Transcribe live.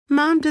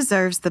Mom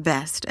deserves the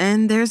best,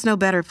 and there's no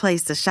better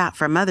place to shop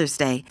for Mother's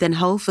Day than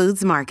Whole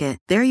Foods Market.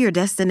 They're your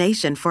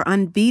destination for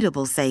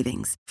unbeatable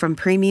savings, from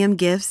premium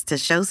gifts to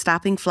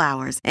show-stopping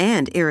flowers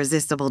and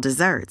irresistible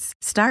desserts.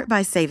 Start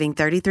by saving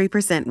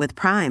 33% with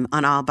Prime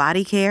on all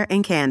body care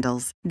and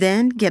candles.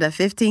 Then get a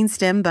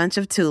 15-stem bunch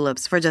of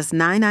tulips for just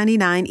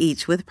 $9.99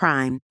 each with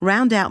Prime.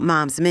 Round out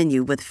Mom's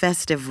menu with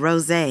festive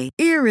rosé,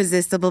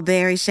 irresistible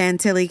berry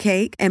chantilly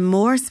cake, and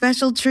more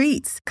special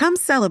treats. Come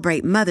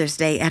celebrate Mother's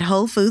Day at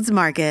Whole Foods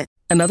Market.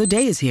 Another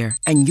day is here,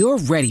 and you're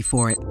ready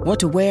for it. What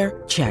to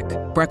wear? Check.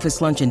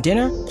 Breakfast, lunch, and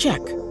dinner? Check.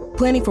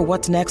 Planning for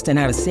what's next and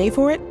how to save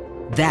for it?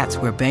 That's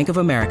where Bank of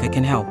America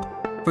can help.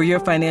 For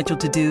your financial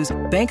to-dos,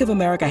 Bank of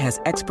America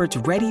has experts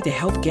ready to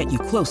help get you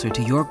closer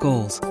to your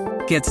goals.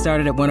 Get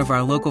started at one of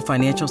our local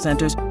financial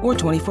centers or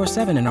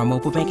 24/7 in our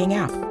mobile banking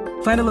app.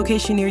 Find a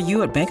location near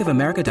you at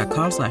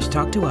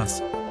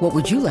bankofamerica.com/talktous. What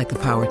would you like the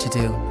power to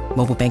do?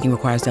 Mobile banking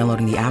requires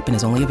downloading the app and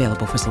is only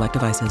available for select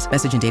devices.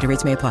 Message and data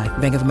rates may apply.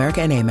 Bank of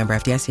America N.A., member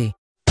FDIC.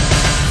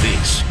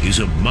 This is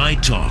a My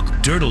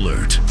Talk Dirt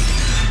Alert.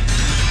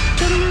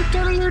 What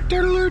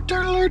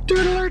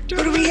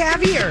do we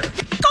have here?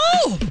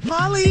 Oh,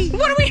 Molly.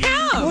 what do we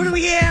have? What do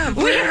we have?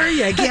 Where are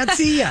you? I can't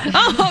see you.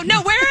 Oh,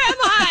 no, where am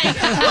I?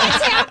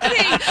 What's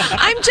happening?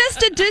 I'm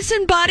just a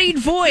disembodied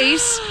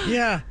voice.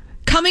 Yeah.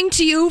 Coming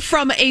to you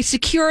from a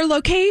secure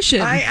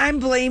location. I'm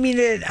blaming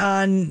it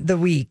on the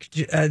week.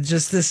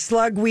 Just the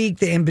slug week,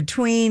 the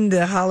in-between,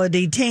 the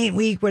holiday taint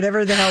week,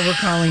 whatever the hell we're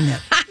calling it.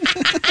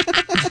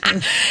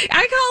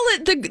 I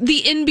call it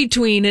the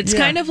in-between. It's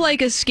kind of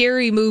like a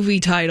scary movie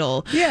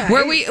title. Yeah.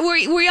 Where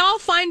we all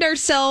find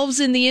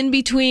ourselves in the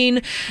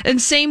in-between, and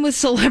same with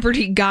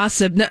celebrity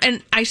gossip.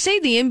 And I say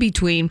the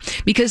in-between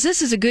because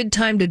this is a good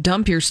time to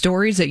dump your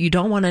stories that you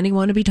don't want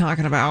anyone to be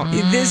talking about.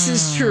 This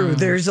is true.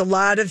 There's a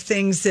lot of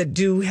things that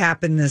do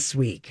happen this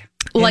week.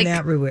 Like,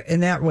 in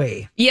that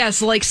way.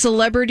 Yes, like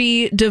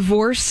celebrity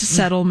divorce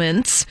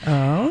settlements.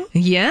 Oh?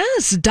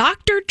 Yes,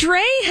 Dr.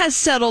 Dre has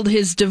settled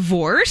his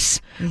divorce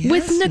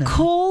with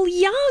Nicole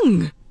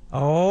Young.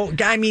 Oh,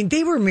 I mean,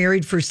 they were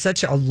married for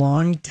such a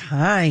long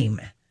time.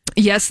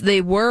 Yes,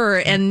 they were.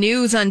 And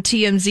news on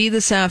TMZ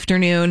this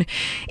afternoon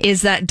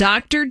is that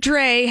Dr.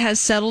 Dre has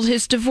settled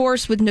his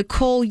divorce with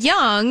Nicole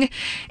Young,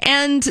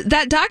 and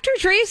that Dr.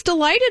 Dre is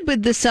delighted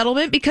with this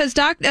settlement because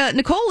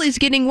Nicole is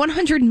getting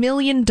 $100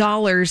 million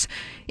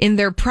in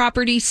their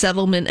property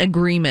settlement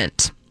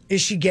agreement.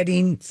 Is she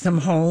getting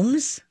some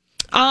homes?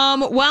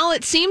 Well,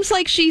 it seems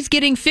like she's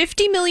getting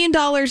 $50 million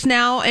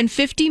now and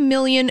 $50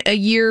 million a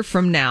year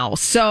from now.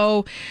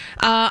 So,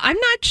 I'm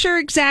not sure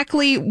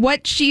exactly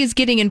what she is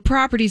getting in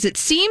properties. It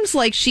seems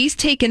like she's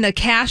taken a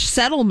cash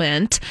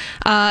settlement,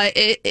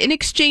 in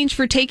exchange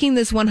for taking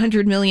this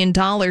 $100 million.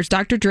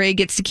 Dr. Dre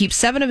gets to keep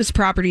 7 of his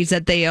properties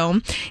that they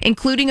own,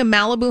 including a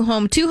Malibu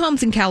home, 2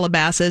 homes in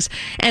Calabasas,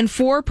 and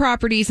 4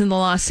 properties in the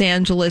Los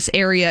Angeles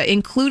area,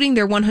 including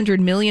their $100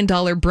 million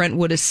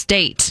Brentwood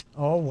estate.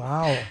 Oh,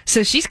 wow.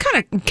 So she's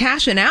kind of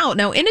cashing out.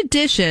 Now, in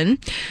addition,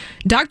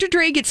 Dr.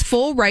 Dre gets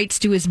full rights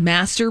to his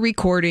master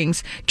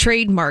recordings,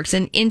 trademarks,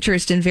 and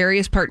interest in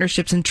various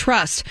partnerships and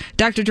trusts.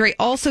 Dr. Dre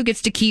also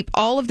gets to keep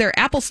all of their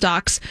Apple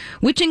stocks,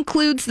 which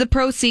includes the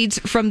proceeds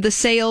from the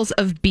sales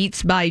of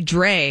Beats by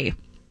Dre.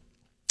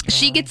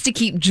 She gets to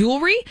keep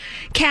jewelry,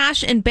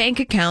 cash, and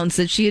bank accounts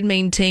that she had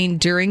maintained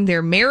during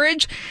their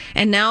marriage.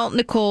 And now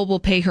Nicole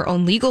will pay her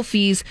own legal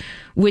fees,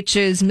 which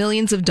is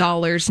millions of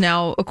dollars.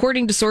 Now,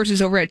 according to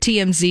sources over at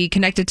TMZ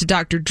connected to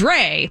Dr.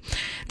 Dre,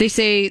 they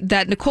say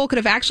that Nicole could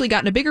have actually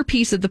gotten a bigger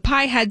piece of the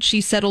pie had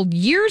she settled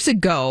years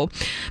ago.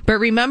 But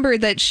remember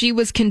that she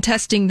was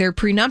contesting their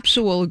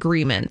prenuptial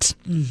agreement.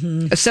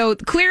 Mm-hmm. So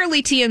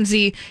clearly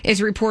TMZ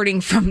is reporting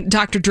from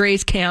Dr.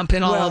 Dre's camp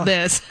in all of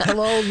this.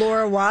 Hello,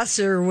 Laura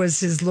Wasser was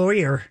his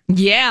lawyer.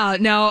 Yeah.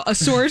 Now, a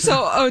source,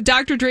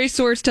 Dr. Dre's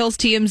source tells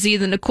TMZ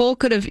that Nicole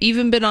could have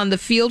even been on the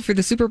field for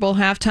the Super Bowl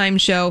halftime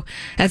show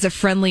as a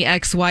friendly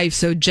ex-wife.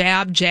 So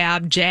jab,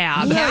 jab,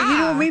 jab.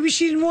 Yeah, maybe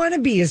she didn't want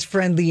to be his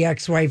friendly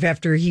ex-wife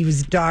after he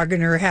was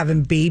dogging her,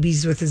 having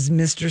babies with his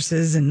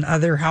mistresses and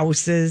other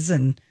houses.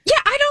 And yeah,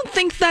 I don't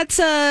think that's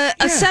a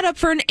setup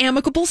for an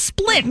amicable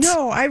split.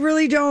 No, I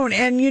really don't.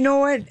 And you know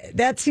what?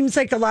 That seems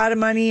like a lot of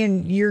money,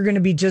 and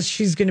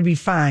she's going to be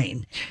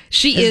fine.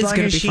 She is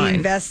going to be fine. She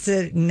invests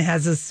it and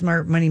has a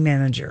smart money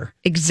manager.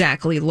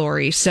 Exactly,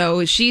 Lori.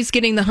 So she's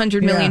getting the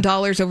 $100 million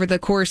over the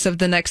course of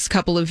the next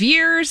couple of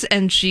years,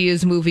 and she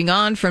is moving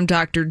on from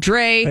Dr.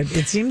 Dre. But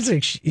it seems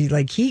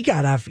like he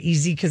got off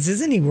easy because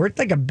isn't he worth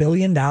like $1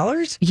 billion?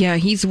 Yeah,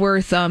 he's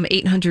worth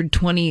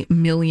 $820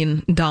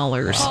 million.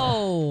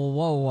 Oh,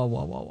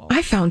 whoa.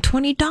 I found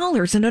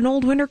 $20 in an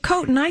old winter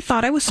coat, and I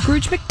thought I was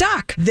Scrooge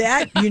McDuck.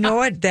 You know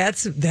what?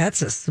 That's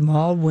a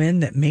small win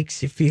that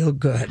makes you feel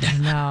good.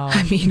 No.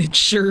 I mean, it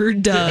sure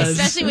does.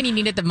 Especially when you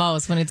need it the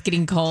most, when it's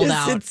getting cold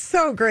out. It's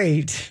so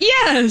great.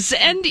 Yes.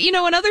 And,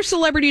 another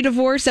celebrity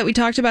divorce that we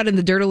talked about in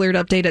the Dirt Alert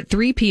update at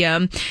 3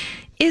 p.m.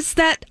 is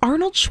that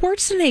Arnold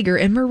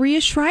Schwarzenegger and Maria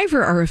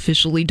Shriver are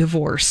officially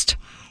divorced.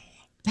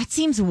 That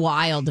seems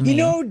wild to me. You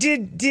know,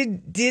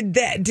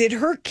 did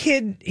her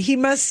kid, he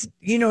must,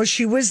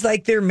 she was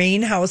like their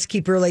main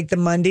housekeeper, like the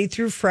Monday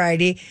through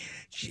Friday.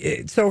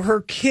 So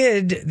her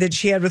kid that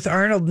she had with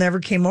Arnold never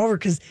came over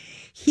because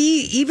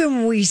even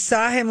when we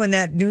saw him when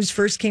that news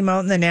first came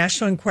out in the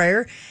National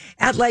Enquirer,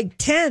 at like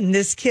 10,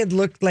 this kid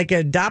looked like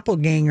a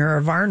doppelganger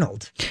of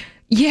Arnold.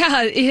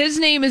 Yeah, his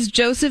name is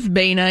Joseph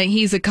Baina.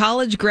 He's a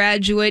college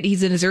graduate.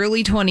 He's in his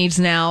early 20s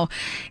now.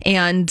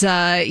 And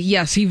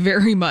yes, he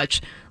very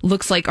much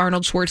looks like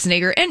Arnold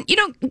Schwarzenegger. And,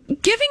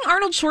 giving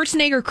Arnold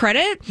Schwarzenegger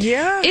credit,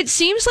 it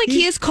seems like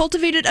he has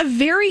cultivated a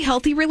very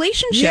healthy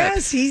relationship.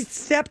 Yes, he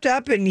stepped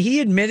up and he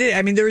admitted,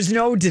 there's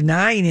no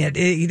denying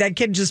it. That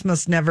kid just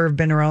must never have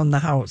been around the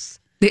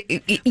house. But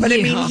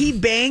he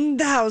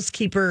banged the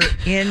housekeeper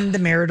in the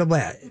marital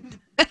bed.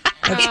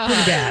 That's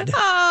pretty bad.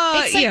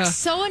 It's like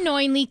so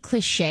annoyingly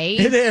cliche.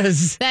 It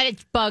is. That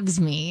it bugs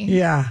me.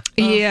 Yeah.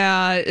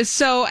 Yeah.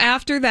 So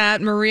after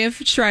that, Maria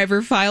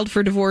Shriver filed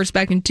for divorce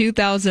back in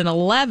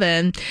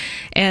 2011.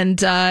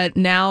 And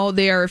now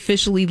they are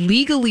officially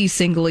legally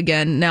single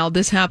again. Now,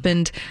 this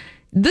happened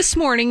this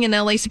morning in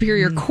LA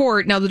Superior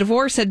Court. Now, the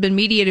divorce had been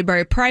mediated by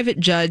a private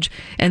judge,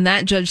 and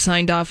that judge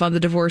signed off on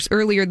the divorce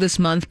earlier this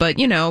month. But,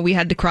 we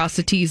had to cross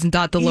the T's and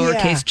dot the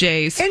lowercase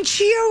J's. And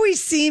she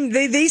always seemed,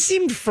 they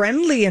seemed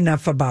friendly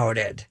enough about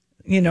it.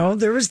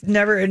 There was it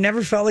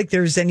never felt like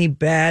there was any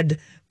bad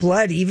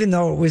blood, even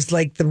though it was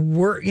like the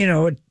word,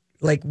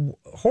 like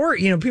horror.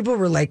 People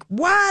were like,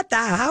 what, the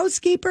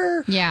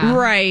housekeeper? Yeah.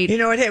 Right.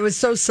 It was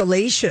so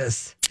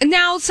salacious.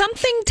 Now,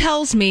 something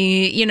tells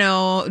me,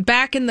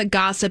 back in the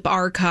gossip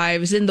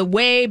archives, in the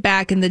way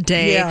back in the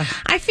day,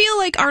 I feel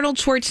like Arnold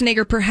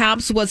Schwarzenegger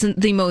perhaps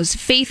wasn't the most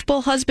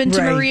faithful husband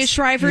to Maria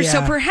Shriver. Yeah.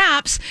 So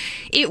perhaps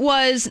it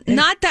was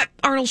not that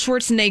Arnold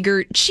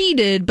Schwarzenegger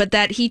cheated, but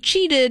that he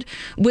cheated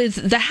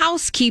with the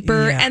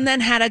housekeeper and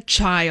then had a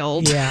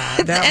child. Yeah.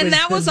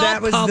 That was all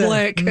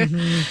public.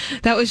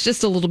 That was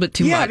just a little bit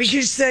too much. Yeah,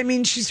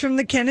 because, she's from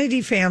the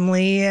Kennedy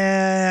family.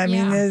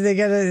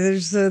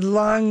 There's a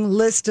long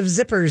list of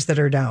zippers that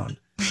are down.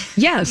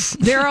 Yes,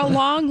 there are a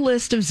long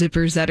list of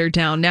zippers that are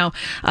down. Now,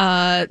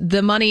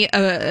 the money,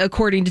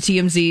 according to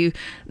TMZ,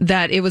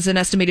 that it was an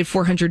estimated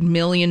 $400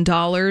 million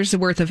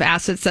worth of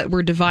assets that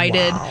were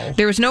divided. Wow.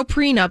 There was no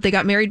prenup. They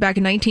got married back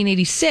in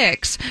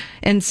 1986.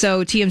 And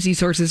so TMZ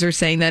sources are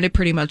saying that it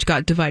pretty much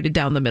got divided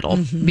down the middle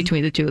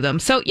between the two of them.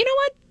 So, you know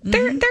what?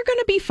 They're going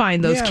to be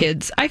fine, those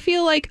kids. I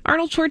feel like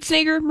Arnold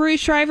Schwarzenegger, Maria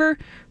Shriver,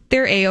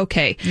 they're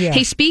A-okay. Yeah.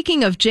 Hey,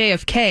 speaking of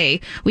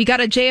JFK, we got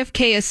a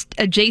JFK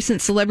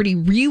adjacent celebrity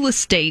real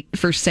estate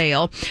for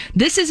sale.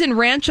 This is in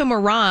Rancho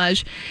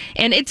Mirage,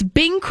 and it's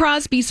Bing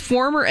Crosby's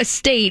former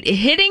estate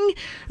hitting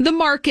the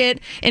market,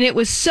 and it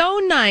was so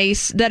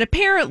nice that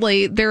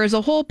apparently there is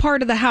a whole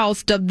part of the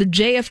house dubbed the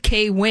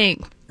JFK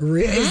wing.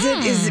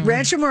 Is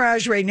Rancho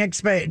Mirage right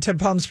next to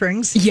Palm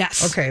Springs?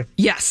 Yes. Okay.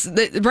 Yes.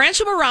 The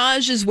Rancho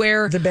Mirage is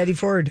where... The Betty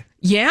Ford.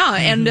 Yeah,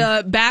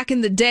 and back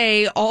in the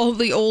day, all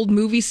the old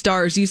movie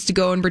stars used to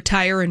go and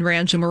retire in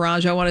Rancho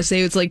Mirage. I want to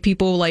say it's like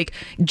people like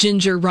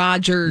Ginger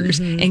Rogers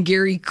and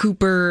Gary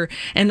Cooper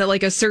and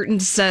like a certain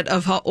set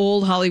of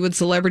old Hollywood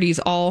celebrities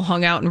all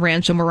hung out in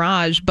Rancho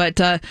Mirage. But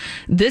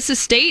this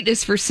estate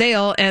is for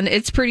sale, and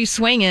it's pretty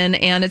swinging,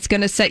 and it's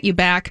going to set you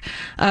back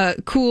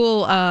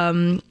cool...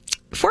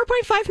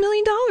 $4.5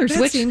 million.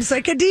 Which seems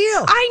like a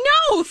deal.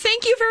 I know.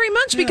 Thank you very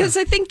much, because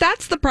I think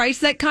that's the price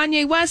that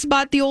Kanye West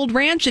bought the old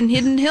ranch in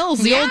Hidden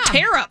Hills, the old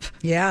tear-up.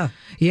 Yeah.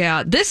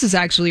 Yeah, this is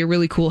actually a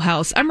really cool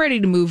house. I'm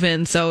ready to move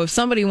in. So if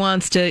somebody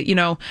wants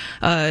to,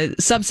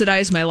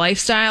 subsidize my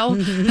lifestyle,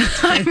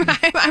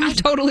 I'm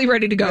totally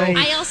ready to go. Right.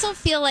 I also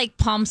feel like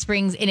Palm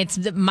Springs, and it's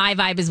my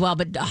vibe as well,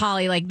 but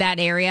Holly, like that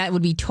area, it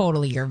would be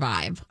totally your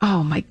vibe.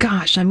 Oh my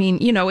gosh. I mean,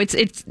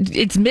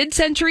 it's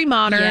mid-century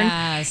modern.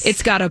 Yes.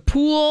 It's got a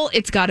pool.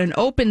 It's got an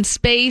open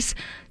space,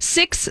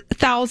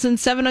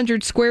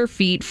 6,700 square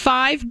feet,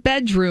 5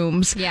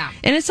 bedrooms. Yeah.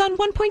 And it's on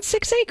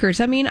 1.6 acres.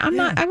 I mean,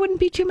 I wouldn't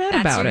be too mad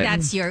about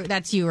it.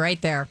 That's you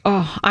right there.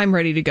 Oh, I'm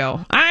ready to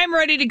go.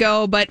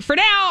 But for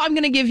now, I'm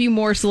going to give you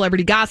more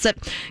celebrity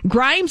gossip.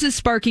 Grimes is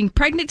sparking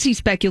pregnancy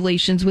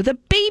speculations with a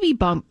baby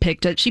bump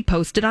pic that she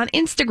posted on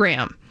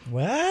Instagram.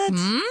 What?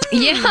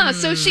 Yeah,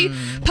 so she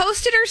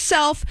posted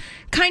herself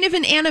kind of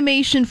in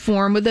animation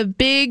form with a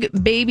big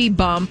baby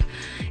bump.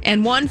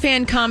 And one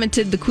fan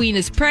commented, "The queen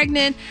is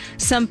pregnant."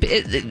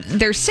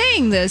 They're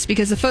saying this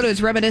because the photo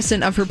is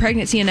reminiscent of her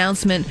pregnancy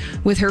announcement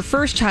with her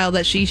first child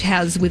that she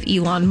has with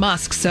Elon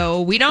Musk.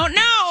 So we don't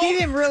know. She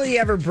didn't really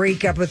ever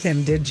break up with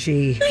him, did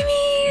she? I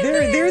mean,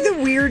 they're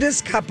the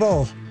weirdest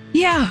couple.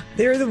 Yeah.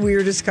 They're the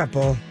weirdest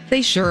couple.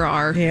 They sure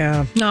are.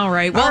 Yeah. All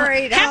right. Well,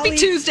 happy Holly,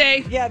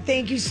 Tuesday. Yeah,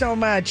 thank you so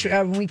much.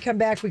 When we come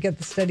back, we got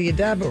the study of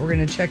duh, but we're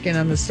going to check in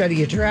on the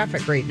study of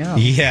traffic right now.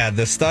 Yeah,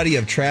 the study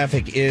of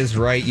traffic is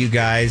right, you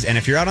guys. And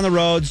if you're out on the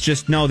roads,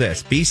 just know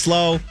this. Be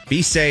slow,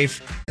 be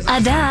safe.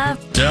 Duh. Duh.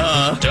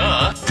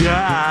 Duh.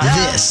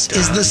 Duh. This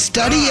is the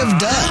study of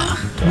duh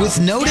with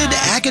noted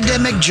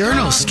academic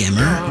journal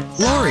skimmer,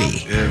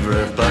 Lori.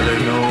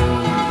 Everybody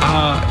knows.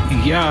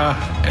 Yeah,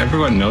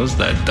 everyone knows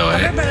that, though.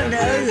 Everybody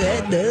knows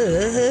it, duh.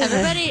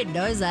 Everybody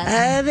knows that.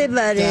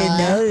 Everybody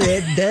knows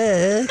it,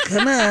 duh.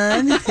 Come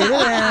on, sit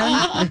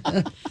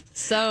around.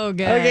 So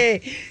good.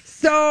 Okay,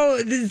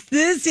 so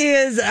this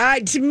is,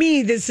 to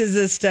me, this is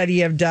a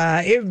study of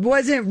duh. It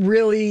wasn't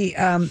really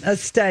a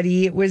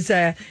study. It was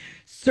a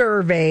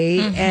survey,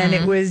 and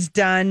it was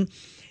done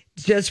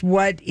just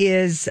what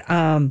is,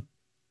 it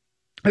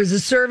was a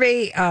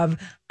survey of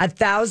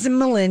 1,000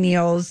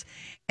 millennials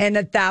and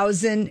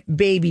 1,000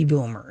 baby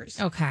boomers.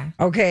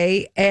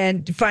 Okay.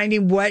 And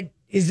finding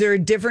is there a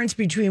difference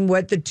between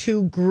what the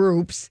two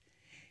groups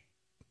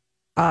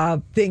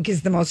think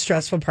is the most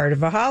stressful part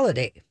of a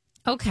holiday.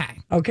 Okay.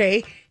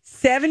 74%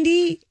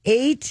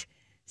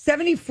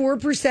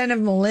 of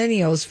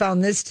millennials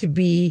found this to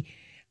be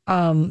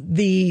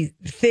the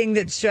thing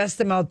that stressed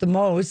them out the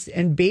most,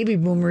 and baby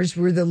boomers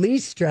were the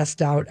least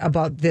stressed out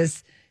about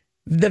this,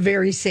 the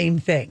very same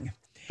thing.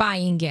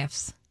 Buying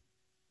gifts.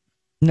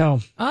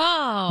 No.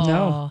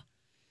 Oh.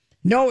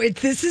 No,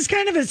 this is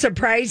kind of a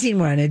surprising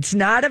one. It's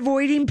not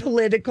avoiding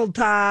political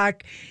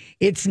talk.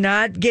 It's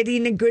not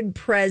getting a good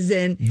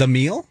present. The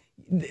meal?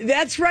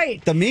 That's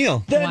right. The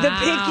meal.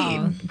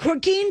 The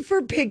cooking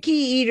for picky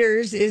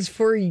eaters is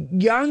for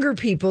younger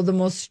people the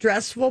most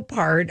stressful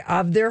part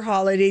of their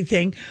holiday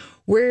thing.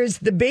 Whereas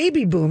the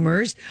baby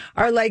boomers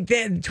are like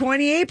that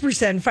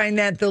 28% find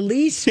that the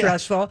least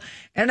stressful.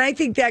 And I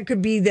think that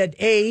could be that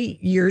A,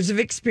 years of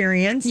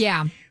experience.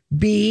 Yeah.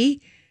 B,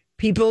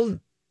 people,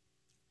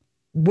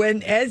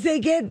 as they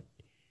get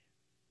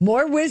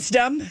more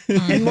wisdom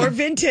and more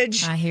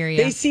vintage, I hear you.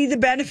 they see the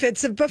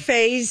benefits of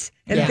buffets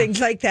and things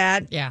like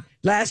that. Yeah.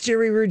 Last year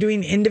we were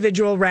doing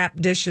individual wrap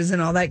dishes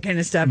and all that kind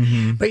of stuff.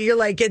 But you're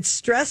like, it's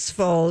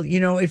stressful,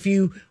 if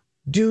you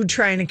do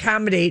try and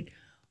accommodate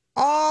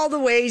all the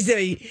ways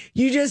that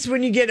you just,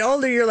 when you get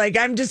older, you're like,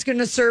 I'm just going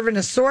to serve an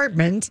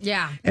assortment.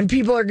 Yeah. And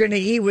people are going to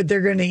eat what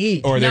they're going to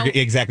eat. Or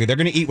exactly. They're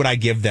going to eat what I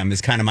give them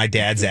is kind of my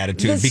dad's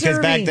attitude. Because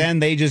back then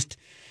they just,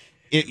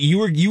 you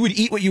would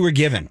eat what you were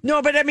given.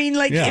 No, but I mean,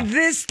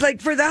 this,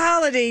 for the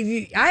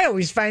holiday, I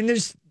always find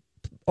there's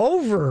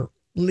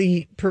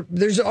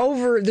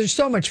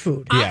so much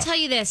food. I'll tell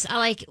you this.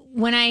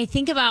 When I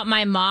think about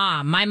my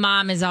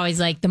mom is always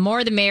like, the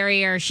more the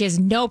merrier. She has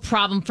no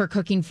problem for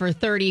cooking for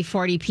 30,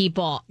 40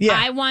 people. Yeah.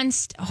 I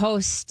once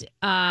host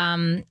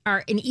an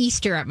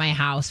Easter at my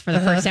house for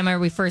the first time when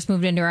we first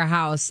moved into our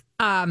house.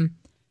 And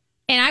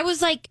I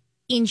was like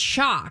in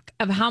shock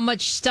of how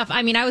much stuff.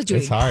 I mean, I was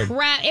doing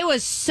crap. It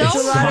was so It's a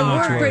lot of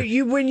hard. work,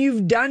 but when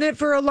you've done it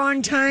for a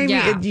long time,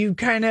 you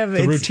kind of...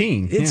 It's a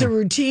routine. It's a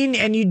routine,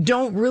 and you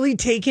don't really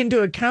take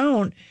into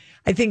account...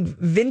 I think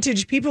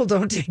vintage people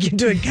don't take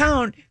into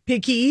account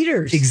picky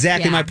eaters.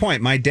 Exactly my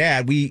point. My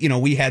dad,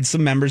 we had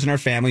some members in our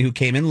family who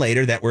came in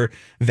later that were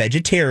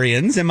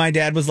vegetarians, and my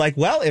dad was like,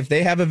 well, if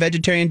they have a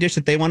vegetarian dish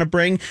that they want to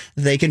bring,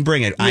 they can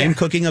bring it. I am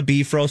cooking a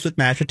beef roast with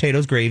mashed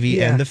potatoes,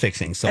 gravy, and the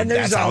fixing. So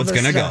that's how it's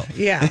going to go.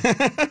 Yeah.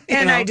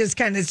 And I just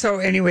kind of, so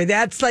anyway,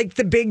 that's like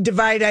the big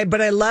divide.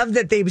 But I love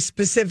that they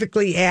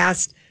specifically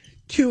asked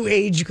 2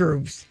 age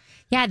groups.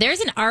 Yeah, there's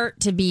an art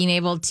to being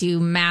able to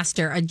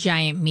master a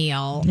giant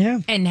meal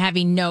and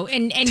having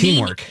and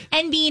teamwork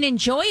being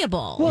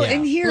enjoyable. Well,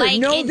 and here,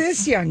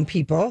 this, young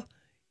people,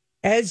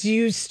 as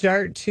you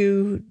start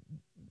to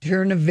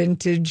turn a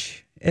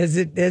vintage as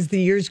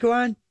the years go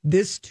on,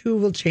 this too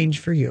will change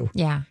for you.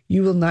 Yeah.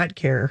 You will not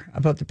care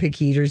about the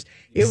picky eaters.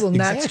 It will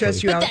not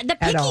stress you out the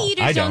picky at all.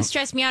 eaters don't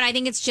stress me out. I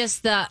think it's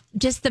just the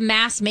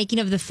mass making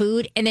of the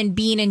food and then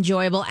being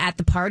enjoyable at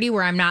the party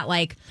where I'm not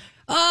like,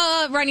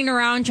 running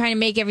around trying to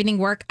make everything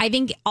work. I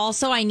think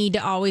also I need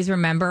to always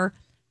remember,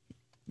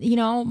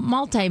 not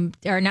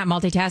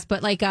multitask,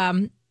 but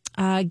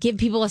give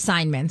people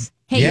assignments.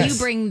 Hey, you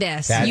bring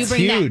this, That's you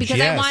bring huge. that,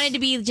 because I wanted to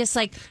be just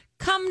like,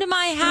 come to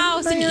my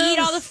house and eat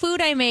all the food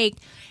I make.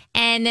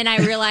 And then I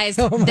realized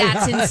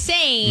that's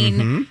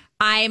insane. Mm-hmm.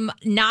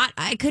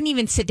 I couldn't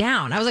even sit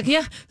down. I was like,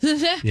 yeah.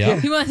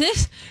 You want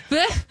this?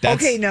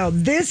 Okay, no,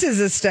 this is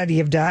a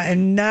study of duh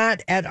and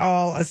not at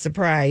all a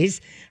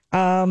surprise.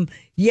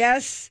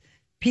 Yes,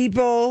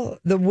 people,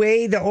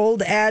 the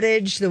old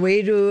adage, the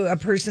way to a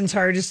person's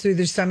heart is through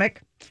their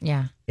stomach.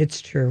 Yeah.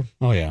 It's true.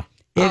 Oh, yeah.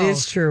 It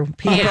is true.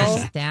 People,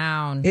 hands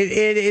down.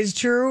 It is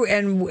true,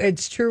 and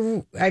it's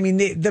true. I mean,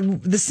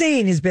 the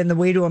saying has been the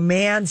way to a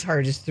man's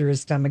heart is through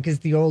his stomach is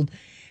the old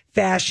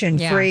fashioned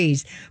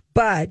phrase.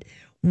 But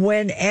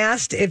when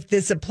asked if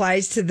this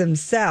applies to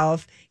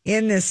themselves,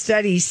 in this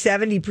study,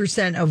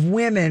 70% of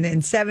women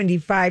and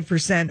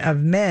 75% of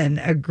men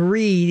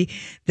agreed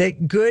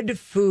that good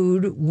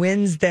food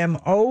wins them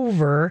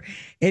over.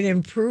 It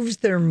improves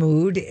their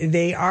mood.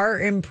 They are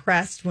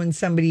impressed when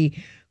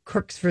somebody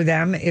cooks for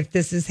them, if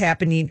this is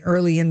happening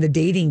early in the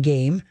dating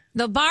game.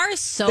 The bar is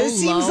so low. This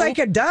seems like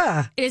a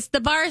duh. The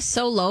bar is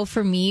so low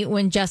for me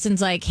when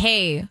Justin's like,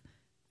 hey,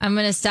 I'm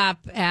going to stop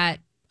at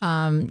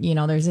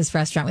there's this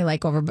restaurant we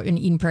like over in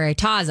Eden Prairie,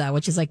 Taza,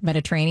 which is like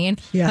Mediterranean.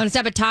 Yeah. I'm going to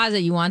stop at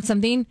Taza. You want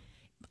something?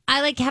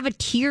 I like have a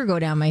tear go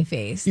down my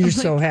face. You're I'm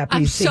so like, happy.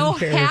 I'm he's taking so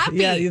care of- happy.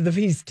 Yeah,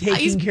 he's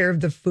taking care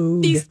of the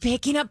food. He's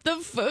picking up the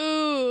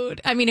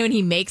food. I mean, when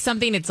he makes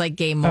something, it's like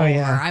game over.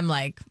 yeah. I'm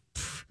like,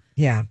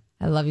 yeah.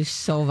 I love you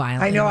so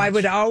violently. I know. I much.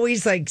 would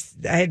always I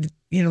had,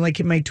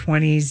 like in my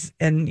 20s,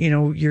 and,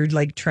 you're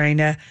like trying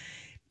to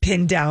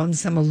pin down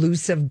some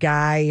elusive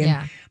guy.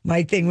 And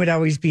my thing would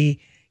always be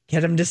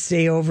get him to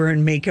stay over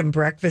and make him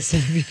breakfast.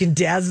 And if you can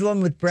dazzle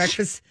him with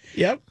breakfast,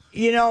 Yep.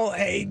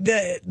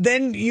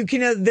 then you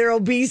can, there'll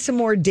be some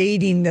more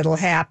dating that'll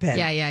happen.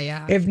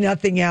 Yeah. If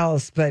nothing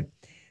else. But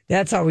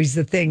that's always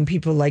the thing.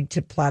 People like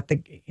to plot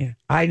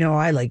I know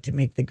I like to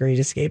make the great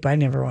escape. I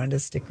never wanted to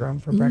stick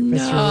around for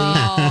breakfast. Really.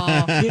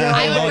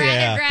 I would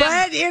rather grab.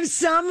 But if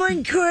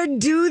someone could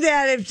do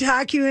that, if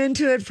talk you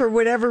into it for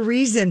whatever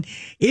reason,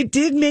 it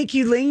did make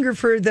you linger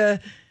for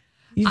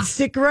you'd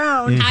stick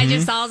around. I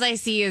just, all I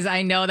see is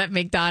I know that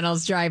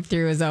McDonald's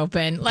drive-thru is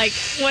open. Like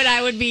when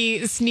I would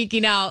be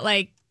sneaking out,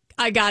 like,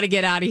 I got to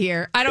get out of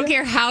here. I don't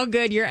care how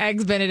good your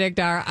eggs Benedict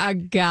are. I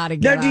got to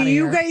get out of here. Now, do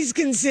you guys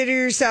consider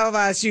yourself,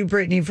 I'll ask you,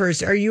 Brittany,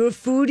 first, are you a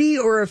foodie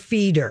or a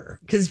feeder?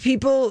 Because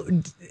people,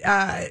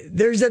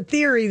 there's a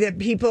theory that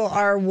people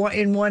are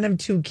in one of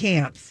two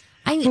camps,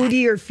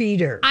 foodie or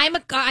feeder.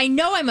 I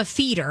know I'm a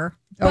feeder.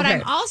 But Okay.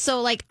 I'm also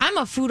like, I'm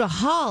a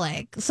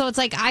foodaholic. So it's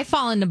like I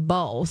fall into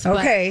both. but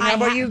Okay, how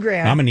about you,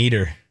 Grant? I'm an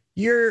eater.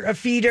 You're a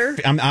feeder?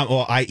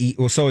 I eat.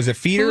 Well, so is it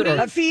feeder?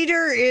 A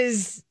feeder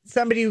is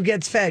somebody who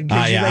gets fed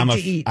because you like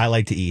to eat. I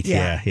like to eat.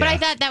 Yeah. But I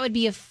thought that would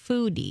be a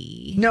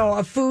foodie. No,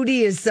 a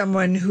foodie is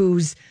someone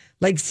who's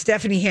like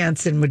Stephanie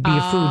Hansen would be a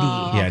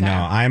foodie. Yeah,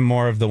 no, I'm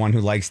more of the one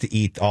who likes to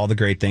eat all the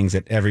great things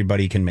that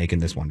everybody can make in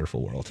this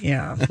wonderful world.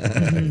 Yeah. Food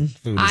is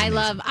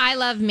amazing. I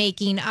love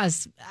making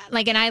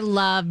and I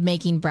love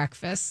making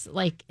breakfast,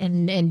 like,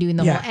 and doing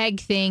the whole egg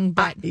thing.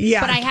 But but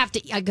I have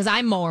to, because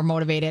I'm more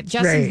motivated.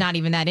 Justin's not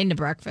even that into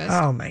breakfast.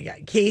 Oh my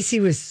God.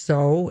 Casey was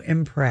so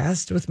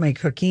impressed with my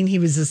cooking. He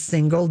was a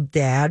single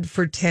dad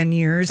for 10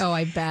 years. Oh,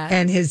 I bet.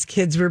 And his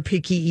kids were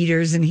picky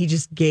eaters and he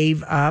just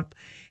gave up.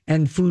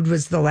 And food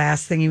was the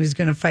last thing he was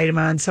going to fight him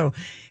on. So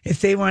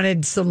if they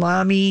wanted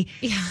salami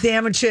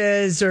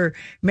sandwiches or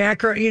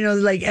macaroni,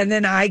 and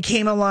then I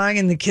came along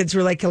and the kids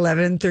were like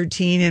 11 and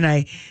 13 and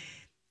I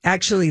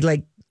actually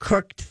like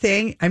cooked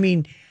thing. I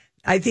mean,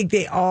 I think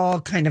they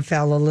all kind of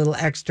fell a little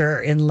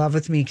extra in love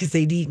with me because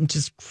they'd eaten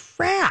just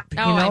crap.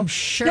 I'm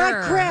sure.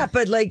 Not crap,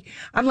 but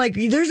I'm like,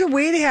 there's a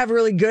way to have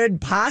really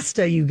good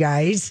pasta, you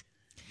guys.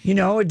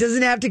 It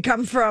doesn't have to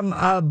come from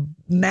a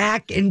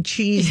mac and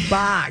cheese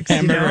box.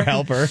 Hamburger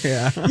helper,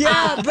 yeah.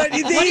 Yeah, but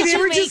they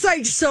were just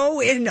like so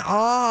in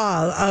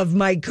awe of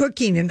my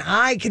cooking. And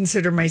I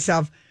consider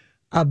myself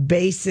a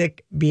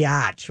basic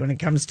biatch when it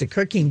comes to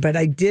cooking, but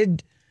I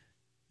did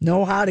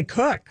know how to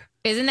cook.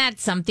 Isn't that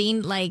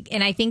something like,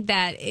 and I think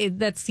that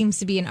that seems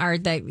to be an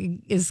art that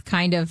is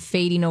kind of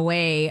fading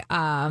away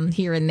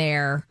here and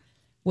there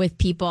with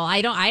people.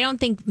 I don't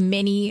think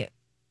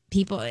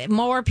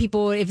more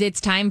people, if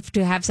it's time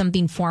to have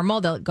something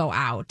formal, they'll go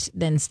out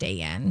than stay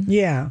in.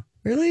 Yeah.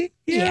 Really?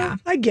 Yeah.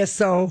 I guess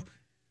so.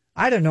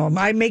 I don't know.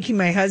 I'm making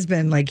my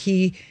husband, like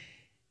he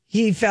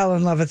fell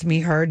in love with me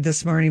hard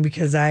this morning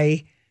because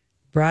I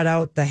brought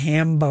out the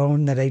ham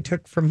bone that I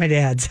took from my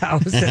dad's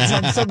house. That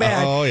sounds so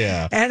bad. Oh,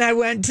 yeah. And I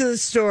went to the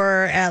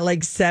store at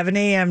like 7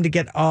 a.m. to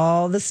get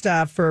all the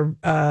stuff for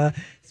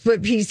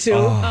split pea soup.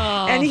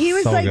 And he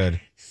was so like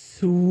good.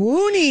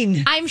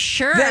 swooning. I'm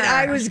sure that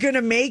I was going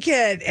to make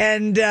it.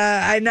 And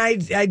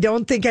I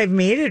don't think I've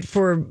made it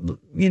for,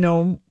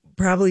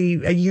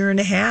 probably a year and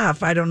a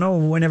half. I don't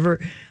know.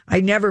 I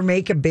never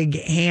make a big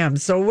ham.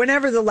 So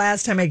whenever the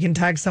last time I can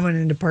talk someone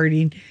into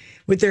partying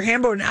with their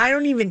ham bone, I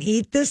don't even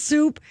eat this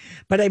soup,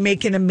 but I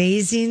make an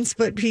amazing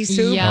split pea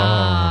soup.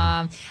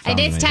 Yeah. And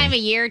this time of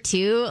year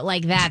too,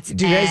 like that's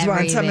Do you guys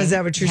want some? everything. Is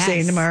that what you're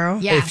saying tomorrow?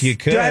 Yes. If you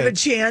could. Do I have a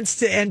chance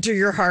to enter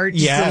your heart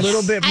just a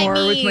little bit more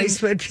with my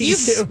split pea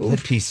soup?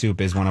 Split pea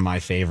soup is one of my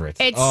favorites.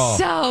 It's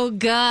so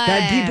good.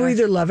 God, people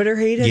either love it or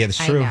hate it. Yeah,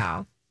 that's true. I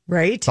know.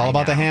 Right? It's all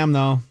about the ham,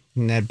 though.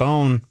 And that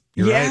bone.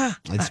 You're right.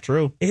 It's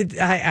true.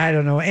 I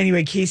don't know.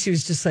 Anyway, Casey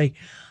was just like,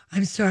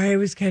 I'm sorry, I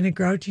was kind of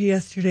grouchy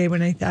yesterday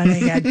when I thought I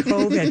had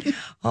COVID.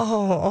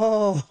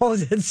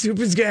 That soup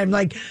is good. I'm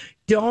like,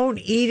 don't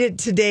eat it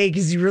today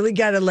because you really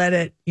got to let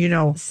it,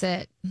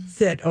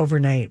 sit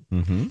overnight.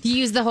 Mm-hmm. Do you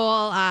use the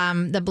whole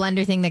the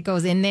blender thing that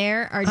goes in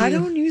there? Or I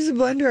don't use a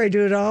blender. I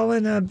do it all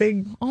in a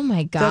big. Oh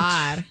my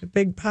God!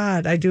 Big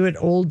pot. I do it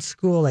old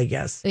school, I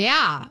guess.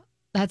 Yeah.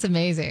 That's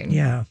amazing.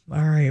 Yeah.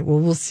 All right. Well,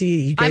 we'll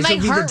see. You guys my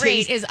will be heart the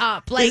rate is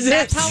up. Like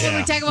that's how when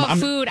we talk about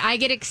food, I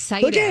get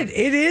excited. Look at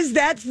it. Is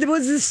that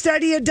was the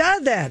study of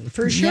done then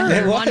for sure.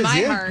 Yeah, it won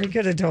my heart. We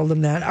could have told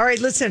him that. All right.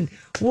 Listen,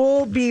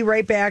 we'll be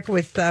right back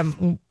with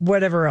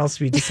whatever else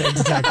we decide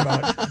to talk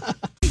about.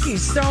 Thank you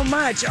so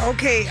much.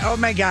 Okay. Oh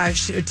my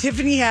gosh,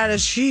 Tiffany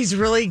Haddish. She's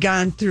really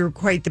gone through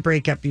quite the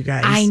breakup, you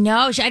guys. I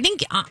know. I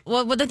think.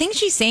 Well, the thing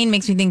she's saying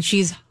makes me think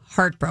she's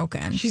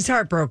heartbroken. She's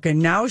heartbroken.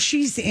 Now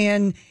she's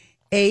in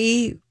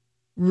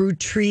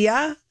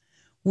Eritrea,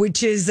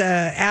 which is a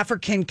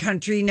African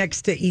country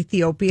next to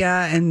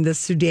Ethiopia and the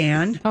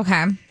Sudan.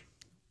 Okay.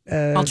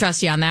 I'll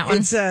trust you on that one.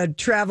 It's a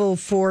travel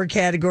 4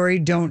 category.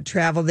 Don't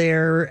travel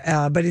there.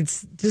 But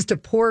it's just a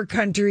poor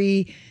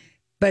country.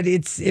 But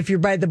it's if you're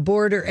by the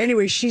border.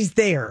 Anyway, she's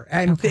there.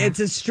 And it's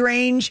a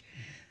strange.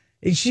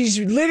 She's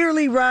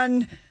literally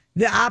run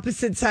the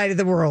opposite side of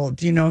the world,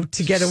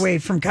 to get away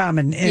from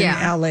Common in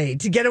LA,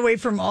 to get away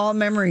from all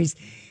memories.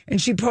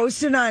 And she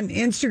posted on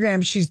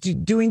Instagram, she's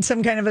doing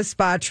some kind of a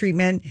spa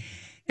treatment.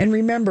 And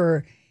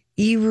remember,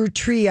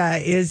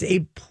 Eritrea is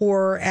a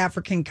poor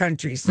African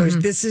country. So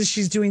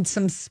she's doing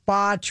some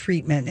spa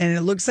treatment. And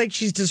it looks like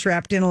she's just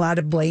wrapped in a lot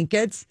of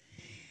blankets.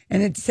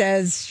 And it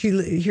says,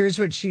 here's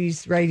what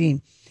she's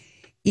writing.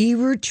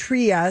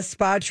 Eritrea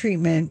spa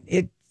treatment.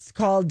 It's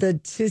called the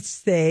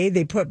Tise.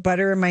 They put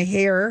butter in my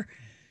hair,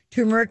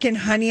 turmeric and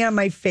honey on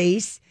my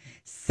face,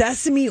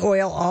 sesame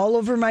oil all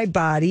over my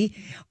body.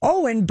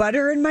 Oh, and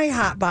butter in my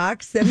hot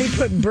box. Then they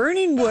put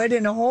burning wood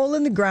in a hole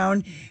in the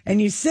ground,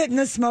 and you sit in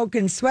the smoke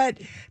and sweat.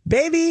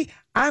 Baby,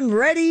 I'm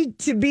ready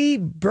to be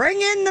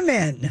bringing them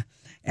in.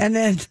 And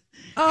then,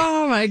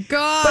 oh my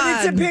God.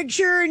 But it's a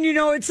picture, and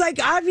it's like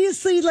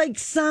obviously like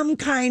some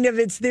kind of,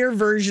 it's their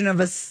version of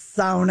a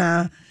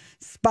sauna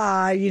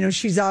spa.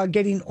 She's all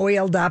getting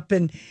oiled up,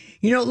 and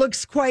it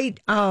looks quite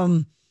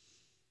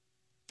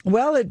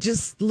it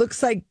just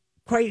looks like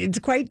it's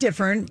quite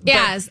different.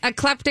 Yes,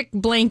 eclectic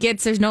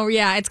blankets. There's no,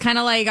 it's kind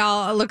of like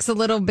it looks a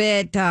little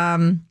bit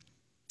all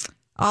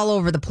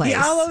over the place.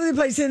 Yeah, all over the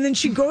place. And then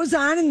she goes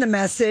on in the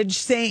message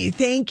saying,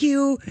 thank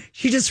you.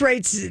 She just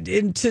writes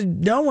into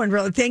no one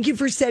really, thank you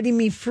for setting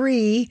me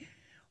free.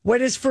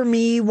 What is for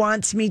me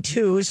wants me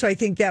too. So I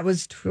think that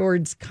was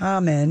towards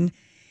Common.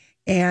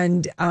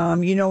 And,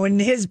 in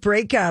his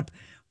breakup,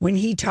 when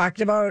he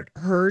talked about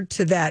her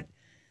to that,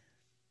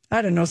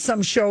 I don't know,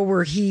 some show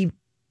where she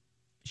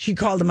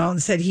called him out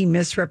and said he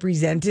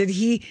misrepresented.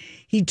 He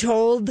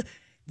told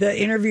the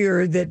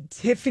interviewer that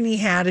Tiffany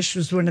Haddish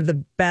was one of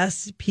the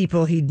best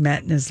people he'd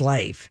met in his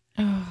life,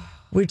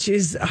 which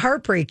is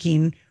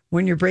heartbreaking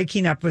when you're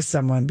breaking up with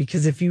someone,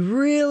 because if you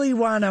really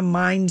want to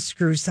mind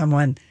screw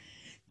someone,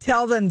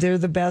 tell them they're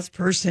the best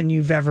person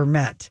you've ever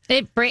met.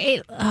 Don't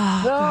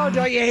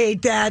you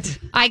hate that?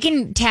 I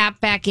can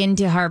tap back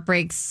into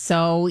heartbreak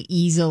so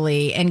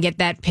easily and get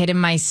that pit in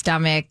my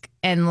stomach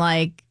and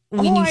like,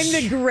 I'm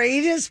the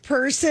greatest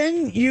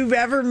person you've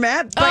ever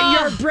met,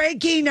 but you're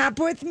breaking up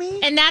with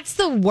me? And that's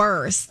the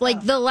worst.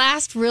 Like the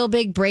last real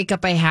big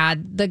breakup I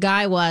had, the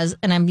guy was,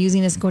 and I'm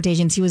using this in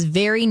quotations, he was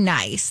very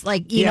nice.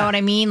 Like, you know what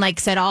I mean?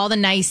 Like said all the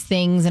nice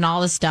things and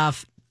all the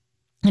stuff.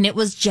 And it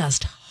was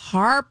just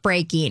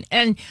heartbreaking.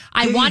 And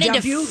I wanted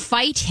to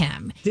fight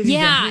him.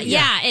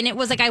 Yeah. And it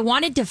was like, I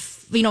wanted to,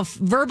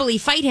 verbally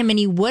fight him and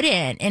he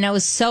wouldn't. And I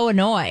was so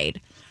annoyed.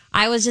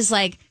 I was just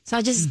like, so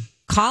I just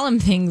call him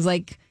things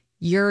like,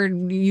 you're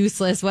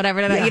useless,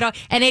 whatever, and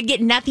I'd get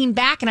nothing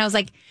back. And I was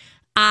like,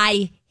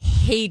 I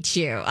hate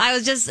you. I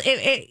was just,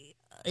 it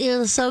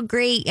was so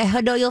great. I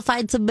know you'll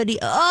find somebody.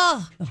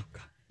 Oh God.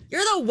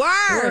 You're the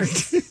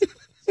worst.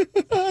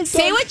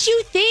 Say what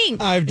you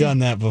think. I've done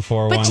that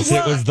before once.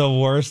 It was the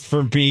worst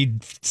for me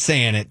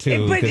saying it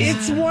too. But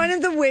it's one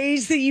of the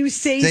ways that you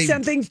say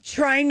something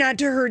trying not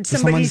to hurt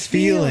someone's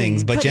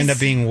feelings, but you end up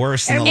being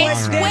worse in the long run.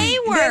 It's way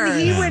worse.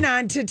 Then he went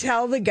on to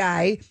tell the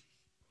guy,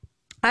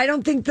 I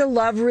don't think the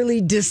love really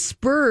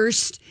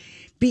dispersed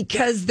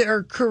because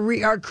our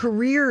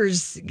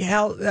careers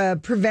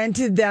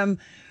prevented them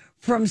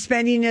from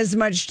spending as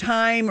much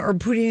time or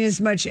putting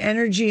as much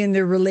energy in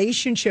their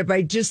relationship.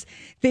 I just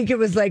think it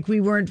was like we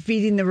weren't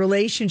feeding the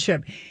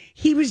relationship.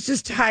 He was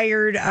just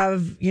tired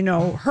of,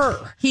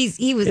 her. He's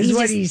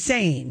what he's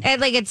saying. And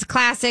like it's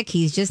classic.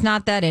 He's just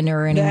not that into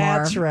her anymore.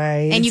 That's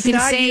right. And it's you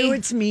can say you,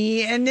 it's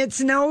me, and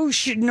it's no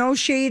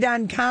shade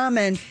on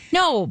Common.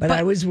 No, but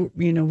I was,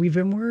 we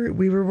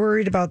were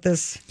worried about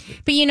this.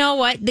 But you know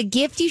what? The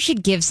gift you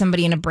should give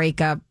somebody in a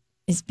breakup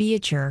is be a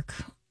jerk.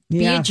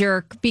 Be a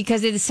jerk,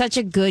 because it is such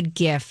a good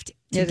gift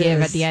to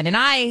give at the end. And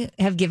I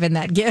have given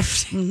that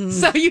gift. Mm-hmm.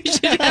 So you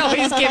should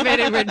always give it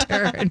in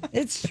return.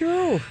 It's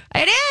true.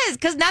 It is,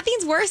 because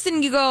nothing's worse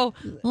than you go,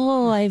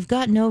 I've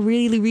got no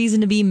really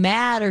reason to be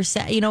mad or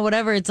sad,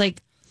 whatever. It's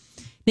like,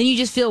 then you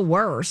just feel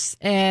worse.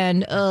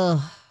 And,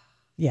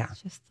 yeah.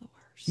 It's just the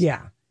worst.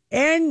 Yeah.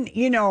 And,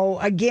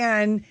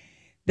 again,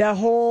 the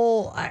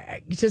whole,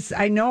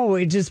 I know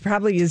it just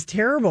probably is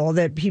terrible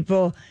that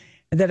people,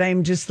 that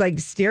I'm just like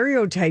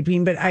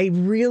stereotyping, but I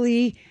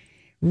really,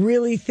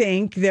 really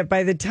think that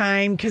by the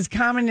time, because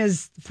Common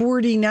is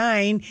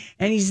 49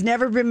 and he's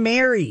never been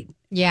married.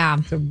 Yeah.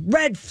 It's a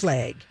red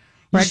flag.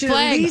 You should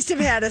at least have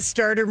had a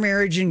starter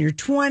marriage in your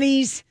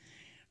 20s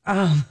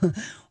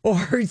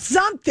or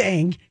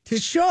something to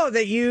show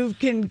that you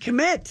can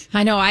commit.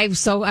 I know.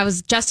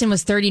 Justin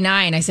was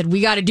 39. I said,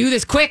 we got to do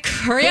this quick.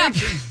 Hurry up.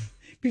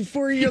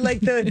 Before you're like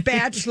the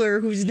bachelor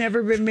who's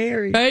never been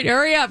married. Right,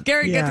 hurry up,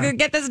 Gary,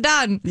 get this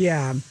done.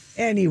 Yeah.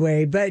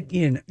 Anyway, but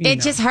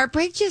just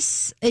heartbreak.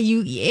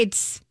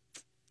 It's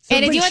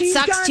And But you know what she's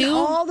sucks gone too?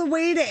 all the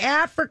way to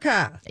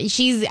Africa.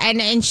 She's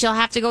and she'll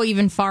have to go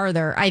even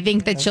farther. I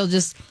think that she'll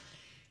just.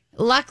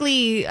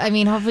 Luckily, I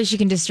mean, hopefully she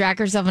can distract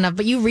herself enough.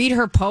 But you read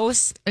her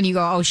posts and you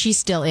go, "Oh, she's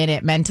still in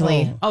it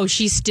mentally. Oh,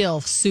 she's still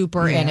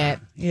super in it."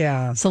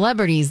 Yeah.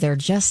 Celebrities, they're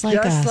just like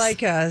us. Just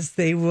like us.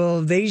 They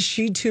will.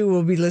 She too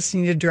will be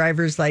listening to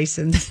Driver's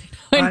License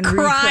and on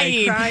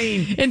crying, replay,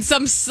 crying. in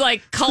some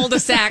like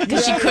cul-de-sac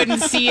because she couldn't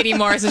see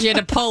anymore, so she had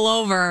to pull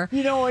over.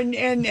 You know, and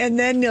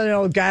then, you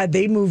know, God,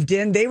 they moved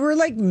in. They were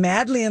like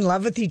madly in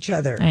love with each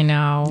other. I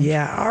know.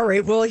 Yeah. All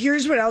right. Well,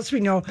 here's what else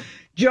we know.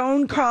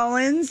 Joan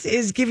Collins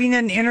is giving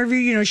an interview.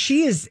 You know,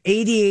 she is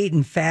 88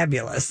 and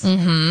fabulous.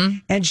 Mm-hmm.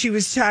 And she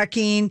was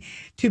talking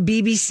to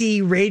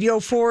BBC Radio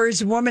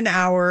 4's Woman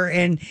Hour,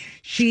 and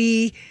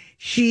she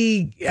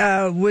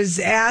was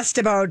asked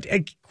about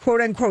a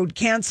quote unquote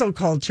cancel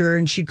culture,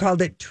 and she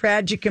called it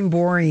tragic and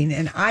boring.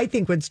 And I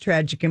think what's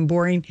tragic and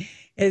boring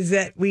is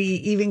that we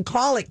even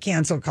call it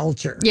cancel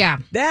culture. Yeah.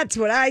 That's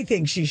what I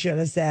think she should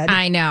have said.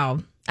 I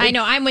know.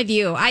 I'm with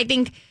you. I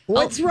think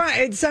what's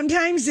right.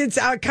 Sometimes it's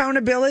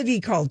accountability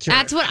culture.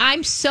 That's what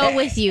I'm so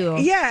with you.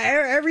 Yeah,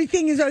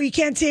 everything is, you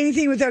can't say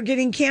anything without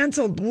getting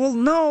canceled. Well,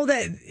 no,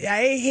 that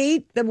I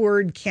hate the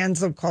word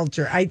cancel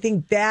culture. I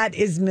think that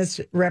is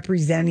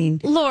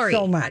misrepresenting Lori,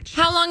 so much.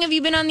 How long have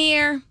you been on the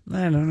air?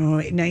 I don't know,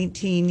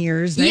 19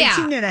 years,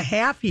 19 and a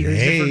half years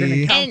if we're going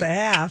to count the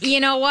half. You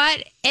know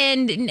what?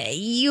 And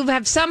you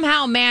have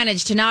somehow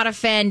managed to not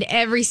offend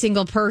every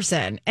single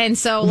person. And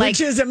so, which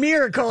is a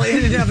miracle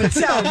in and of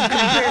itself.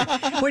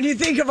 When you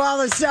think of all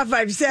the stuff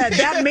I've said,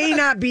 that may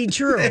not be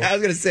true. I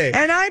was going to say.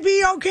 And I'd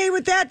be okay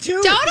with that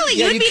too. Totally.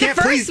 Yeah, You'd be the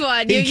first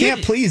one. You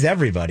can't please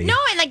everybody. No,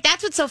 and like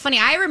that's what's so funny.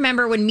 I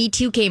remember when Me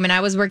Too came and I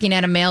was working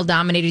at a male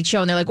dominated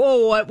show and they're like,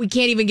 oh, what? We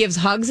can't even give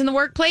hugs in the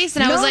workplace.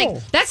 And I was like,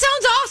 that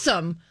sounds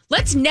awesome.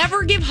 Let's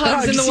never give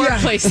hugs in the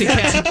workplace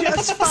again.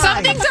 Just fine.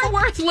 Some things are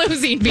worth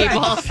losing, people.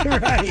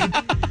 Right.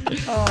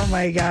 Oh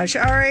my gosh.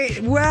 All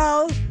right.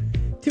 Well,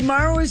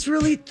 tomorrow is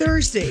really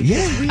Thursday.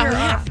 Yeah. We are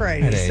off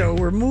Friday. So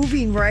we're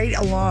moving right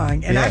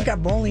along. And I've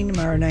got bowling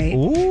tomorrow night.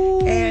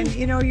 Ooh. And,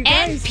 you know, you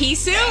guys. And pea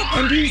soup.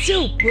 And pea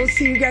soup. We'll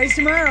see you guys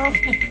tomorrow.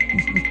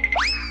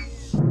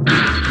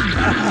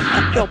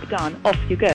 Job done. Off you go.